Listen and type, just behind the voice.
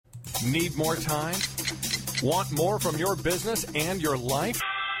Need more time? Want more from your business and your life?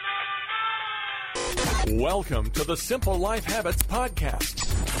 Welcome to the Simple Life Habits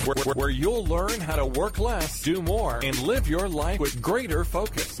Podcast, where you'll learn how to work less, do more, and live your life with greater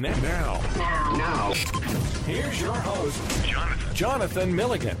focus. Now, here's your host, Jonathan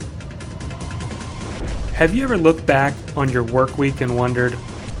Milligan. Have you ever looked back on your work week and wondered,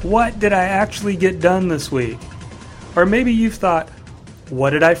 what did I actually get done this week? Or maybe you've thought,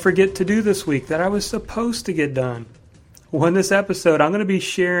 what did I forget to do this week that I was supposed to get done? Well, in this episode, I'm going to be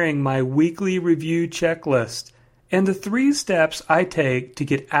sharing my weekly review checklist and the 3 steps I take to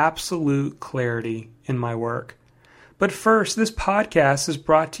get absolute clarity in my work. But first, this podcast is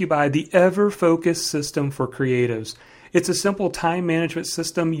brought to you by the EverFocus system for creatives. It's a simple time management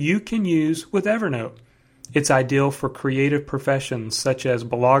system you can use with Evernote. It's ideal for creative professions such as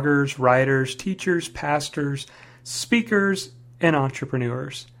bloggers, writers, teachers, pastors, speakers, and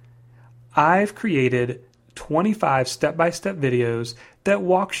entrepreneurs. I've created 25 step-by-step videos that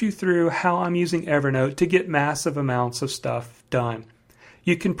walks you through how I'm using Evernote to get massive amounts of stuff done.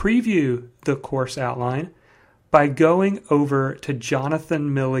 You can preview the course outline by going over to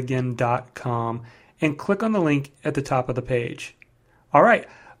jonathanmilligan.com and click on the link at the top of the page. All right,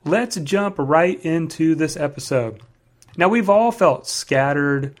 let's jump right into this episode. Now, we've all felt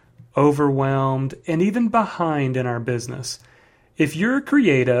scattered, overwhelmed, and even behind in our business. If you're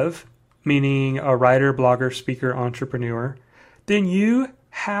creative, meaning a writer, blogger, speaker, entrepreneur, then you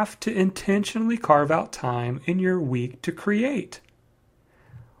have to intentionally carve out time in your week to create.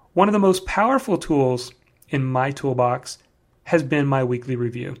 One of the most powerful tools in my toolbox has been my weekly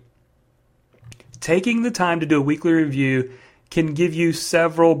review. Taking the time to do a weekly review can give you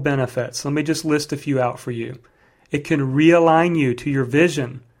several benefits. Let me just list a few out for you. It can realign you to your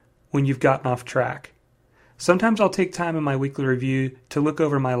vision when you've gotten off track. Sometimes I'll take time in my weekly review to look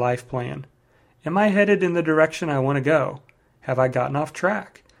over my life plan. Am I headed in the direction I want to go? Have I gotten off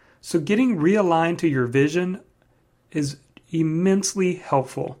track? So getting realigned to your vision is immensely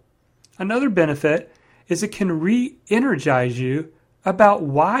helpful. Another benefit is it can re-energize you about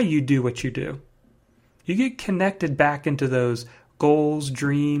why you do what you do. You get connected back into those goals,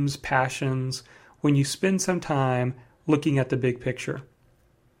 dreams, passions when you spend some time looking at the big picture.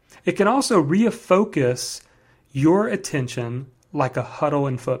 It can also refocus your attention like a huddle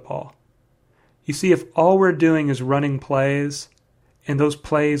in football. You see, if all we're doing is running plays and those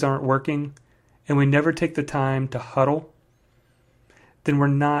plays aren't working and we never take the time to huddle, then we're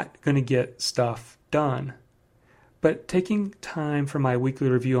not going to get stuff done. But taking time for my weekly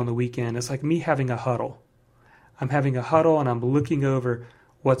review on the weekend is like me having a huddle. I'm having a huddle and I'm looking over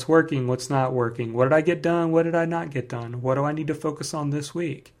what's working, what's not working. What did I get done? What did I not get done? What do I need to focus on this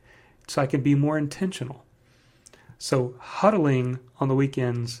week so I can be more intentional? So huddling on the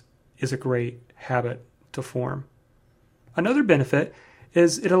weekends is a great habit to form. Another benefit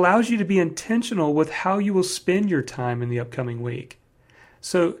is it allows you to be intentional with how you will spend your time in the upcoming week.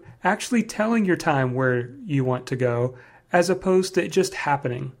 So actually telling your time where you want to go as opposed to it just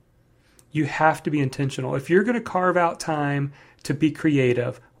happening. You have to be intentional. If you're going to carve out time to be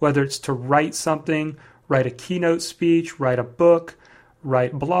creative, whether it's to write something, write a keynote speech, write a book,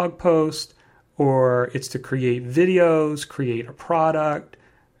 write blog post, or it's to create videos, create a product,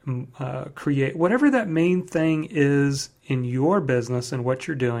 create whatever that main thing is in your business and what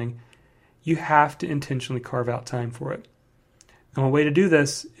you're doing, you have to intentionally carve out time for it. And one way to do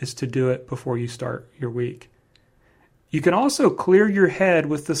this is to do it before you start your week. You can also clear your head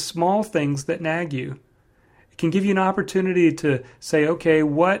with the small things that nag you. It can give you an opportunity to say, okay,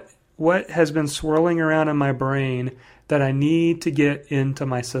 what has been swirling around in my brain that I need to get into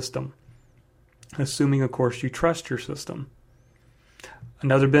my system? Assuming, of course, you trust your system.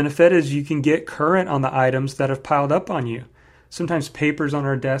 Another benefit is you can get current on the items that have piled up on you. Sometimes papers on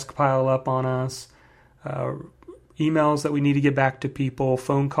our desk pile up on us, emails that we need to get back to people,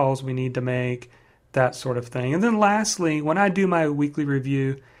 phone calls we need to make, that sort of thing. And then lastly, when I do my weekly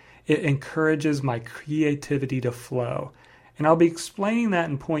review, it encourages my creativity to flow. And I'll be explaining that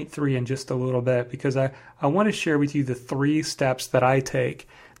in point 3 in just a little bit because I want to share with you the 3 steps that I take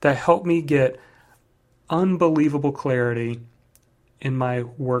that help me get unbelievable clarity in my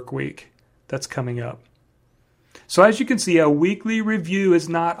work week that's coming up. So as you can see, a weekly review is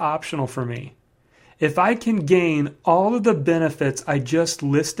not optional for me. If I can gain all of the benefits I just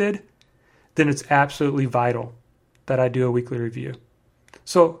listed, then it's absolutely vital that I do a weekly review.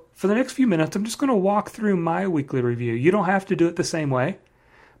 So for the next few minutes, I'm just going to walk through my weekly review. You don't have to do it the same way,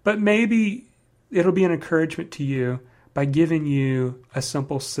 but maybe it'll be an encouragement to you by giving you a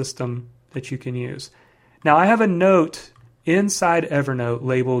simple system that you can use. Now, I have a note inside Evernote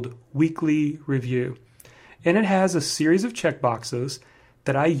labeled Weekly Review. And it has a series of checkboxes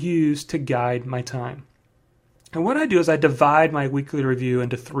that I use to guide my time. And what I do is I divide my weekly review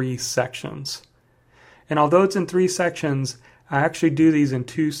into 3 sections. And although it's in 3 sections, I actually do these in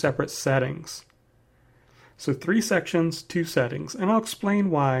 2 separate settings. So 3 sections, 2 settings. And I'll explain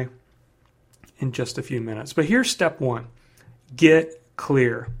why in just a few minutes. But here's step 1. Get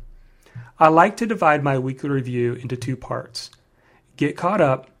clear. I like to divide my weekly review into 2 parts. Get caught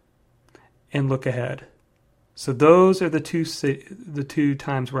up and look ahead. So those are the two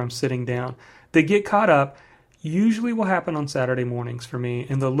times where I'm sitting down. The get caught up usually will happen on Saturday mornings for me,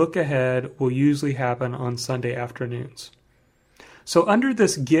 and the look ahead will usually happen on Sunday afternoons. So under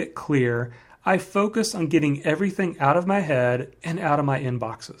this get clear, I focus on getting everything out of my head and out of my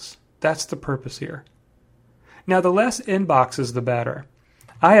inboxes. That's the purpose here. Now, the less inboxes, the better.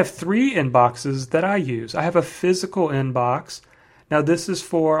 I have 3 inboxes that I use. I have a physical inbox. Now, this is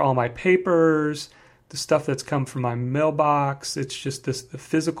for all my papers, the stuff that's come from my mailbox. It's just the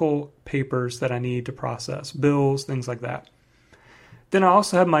physical papers that I need to process, bills, things like that. Then I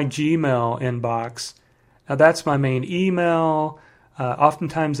also have my Gmail inbox. Now that's my main email.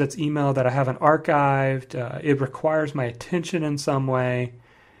 Oftentimes that's email that I haven't archived. It requires my attention in some way.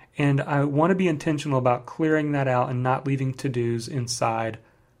 And I want to be intentional about clearing that out and not leaving to-dos inside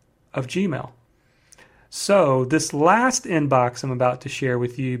of Gmail. So this last inbox I'm about to share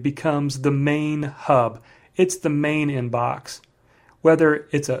with you becomes the main hub. It's the main inbox. Whether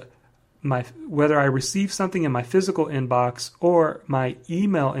I receive something in my physical inbox or my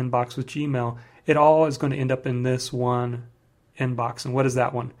email inbox with Gmail, it all is going to end up in this one inbox. And what is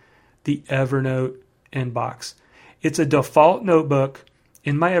that one? The Evernote inbox. It's a default notebook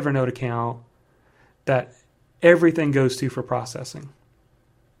in my Evernote account that everything goes to for processing.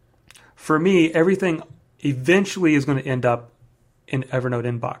 For me, everything eventually is going to end up in Evernote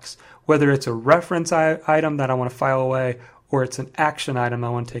inbox, whether it's a reference item that I want to file away or it's an action item I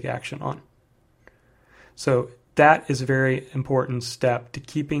want to take action on. So that is a very important step to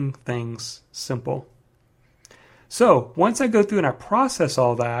keeping things simple. So once I go through and I process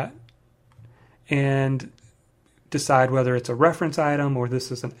all that and decide whether it's a reference item or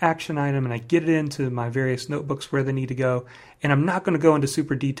this is an action item, and I get it into my various notebooks where they need to go, and I'm not going to go into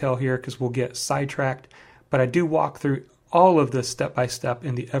super detail here because we'll get sidetracked, but I do walk through all of this step by step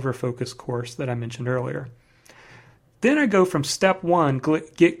in the EverFocus course that I mentioned earlier. Then I go from step 1,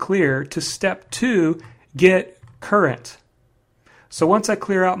 get clear, to step 2, get current. So once I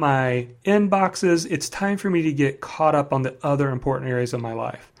clear out my inboxes, it's time for me to get caught up on the other important areas of my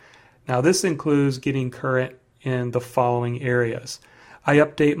life. Now this includes getting current in the following areas. I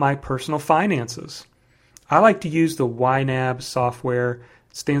update my personal finances. I like to use the YNAB software.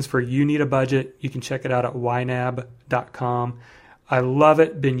 It stands for You Need a Budget. You can check it out at ynab.com. I love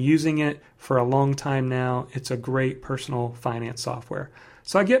it, been using it for a long time now. It's a great personal finance software.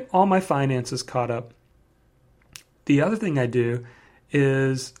 So I get all my finances caught up. The other thing I do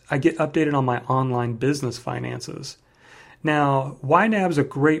is I get updated on my online business finances. Now, YNAB is a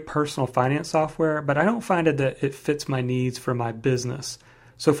great personal finance software, but I don't find it that it fits my needs for my business.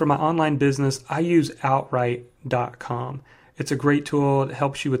 So for my online business, I use Outright.com. It's a great tool. It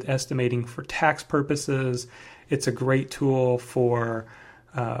helps you with estimating for tax purposes. It's a great tool for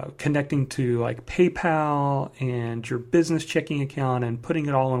connecting to like PayPal and your business checking account and putting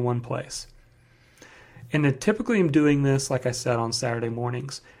it all in one place. And then typically I'm doing this, like I said, on Saturday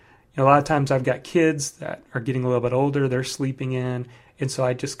mornings. You know, a lot of times I've got kids that are getting a little bit older, they're sleeping in, and so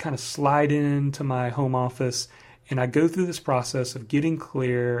I just kind of slide into my home office and I go through this process of getting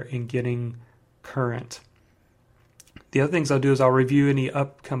clear and getting current. The other things I'll do is I'll review any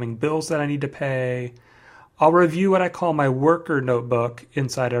upcoming bills that I need to pay. I'll review what I call my worker notebook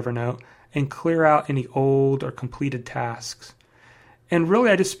inside Evernote and clear out any old or completed tasks. And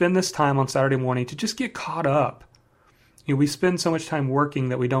really I just spend this time on Saturday morning to just get caught up. You know, we spend so much time working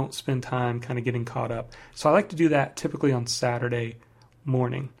that we don't spend time kind of getting caught up. So I like to do that typically on Saturday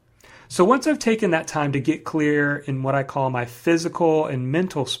morning. So once I've taken that time to get clear in what I call my physical and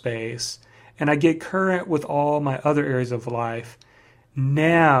mental space, and I get current with all my other areas of life,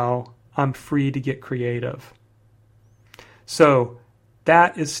 now I'm free to get creative. So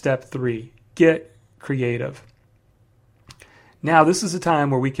that is step 3, get creative. Now this is a time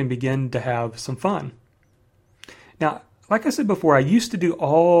where we can begin to have some fun. Now, like I said before, I used to do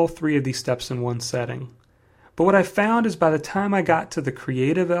all 3 of these steps in one setting. But what I found is by the time I got to the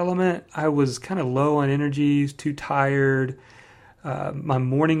creative element, I was kind of low on energy, too tired. My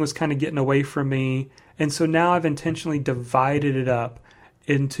morning was kind of getting away from me. And so now I've intentionally divided it up.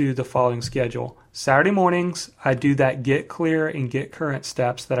 into the following schedule. Saturday mornings, I do that get clear and get current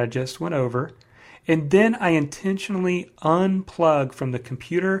steps that I just went over. And then I intentionally unplug from the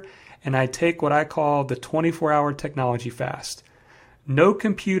computer and I take what I call the 24-hour technology fast. No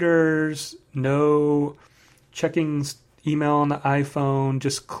computers, no checking email on the iPhone,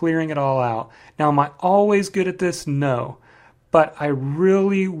 just clearing it all out. Now, am I always good at this? No. But I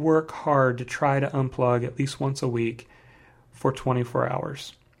really work hard to try to unplug at least once a week for 24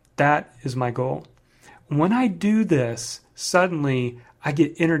 hours. That is my goal. When I do this, suddenly I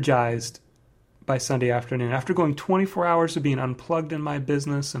get energized by Sunday afternoon. After going 24 hours of being unplugged in my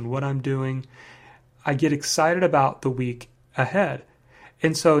business and what I'm doing, I get excited about the week ahead.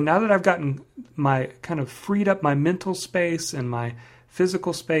 And so now that I've gotten my kind of freed up my mental space and my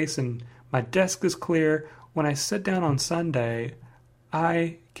physical space and my desk is clear, when I sit down on Sunday,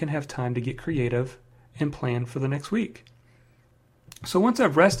 I can have time to get creative and plan for the next week. So once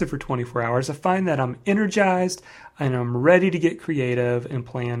I've rested for 24 hours, I find that I'm energized and I'm ready to get creative and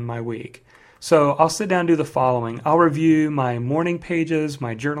plan my week. So I'll sit down and do the following. I'll review my morning pages,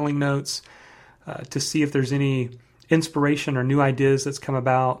 my journaling notes, to see if there's any inspiration or new ideas that's come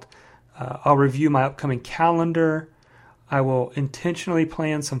about. I'll review my upcoming calendar. I will intentionally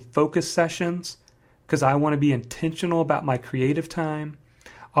plan some focus sessions because I want to be intentional about my creative time.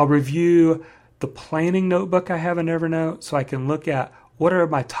 I'll review the planning notebook I have in Evernote so I can look at what are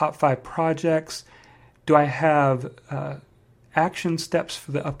my top 5 projects. Do I have action steps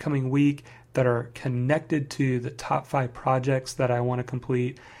for the upcoming week that are connected to the top 5 projects that I want to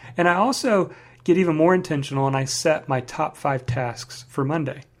complete? And I also get even more intentional and I set my top 5 tasks for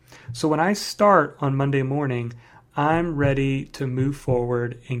Monday. So when I start on Monday morning, I'm ready to move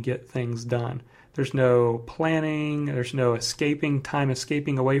forward and get things done. There's no planning, there's no time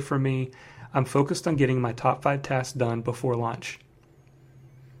escaping away from me. I'm focused on getting my top 5 tasks done before lunch.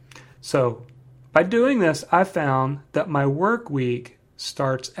 So by doing this, I found that my work week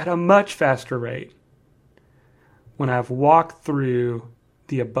starts at a much faster rate when I've walked through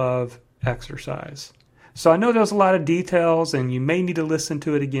the above exercise. So I know there's a lot of details and you may need to listen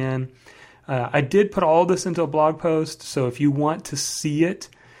to it again. I did put all this into a blog post, so if you want to see it,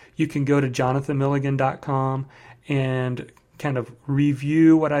 you can go to jonathanmilligan.com and kind of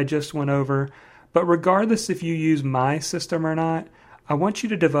review what I just went over. But regardless if you use my system or not, I want you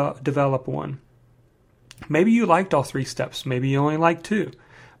to develop one. Maybe you liked all 3 steps. Maybe you only liked 2.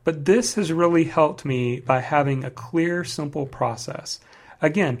 But this has really helped me by having a clear, simple process.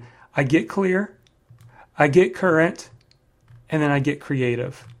 Again, I get clear, I get current, and then I get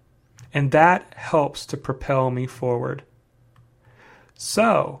creative. And that helps to propel me forward.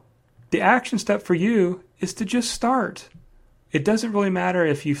 So, the action step for you is to just start. It doesn't really matter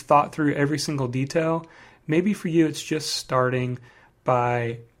if you've thought through every single detail. Maybe for you it's just starting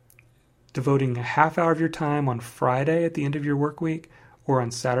by devoting a half hour of your time on Friday at the end of your work week or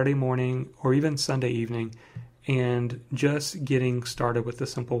on Saturday morning or even Sunday evening and just getting started with a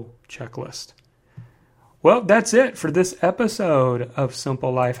simple checklist. Well, that's it for this episode of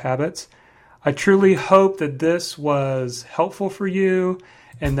Simple Life Habits. I truly hope that this was helpful for you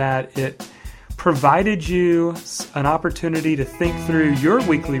and that it provided you an opportunity to think through your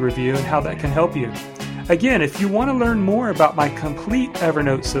weekly review and how that can help you. Again, if you want to learn more about my complete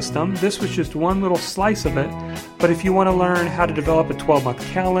Evernote system, this was just one little slice of it. But if you want to learn how to develop a 12-month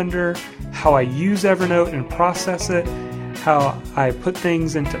calendar, how I use Evernote and process it, how I put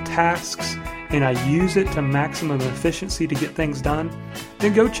things into tasks, and I use it to maximum efficiency to get things done,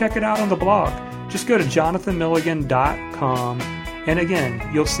 then go check it out on the blog. Just go to jonathanmilligan.com, and again,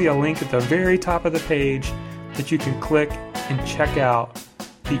 you'll see a link at the very top of the page that you can click and check out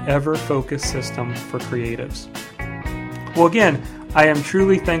the EverFocus system for creatives. Well, again, I am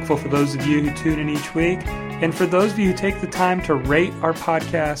truly thankful for those of you who tune in each week, and for those of you who take the time to rate our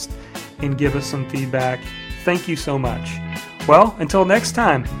podcast and give us some feedback. Thank you so much. Well, until next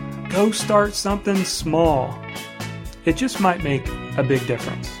time, go start something small. It just might make a big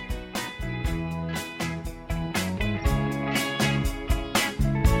difference.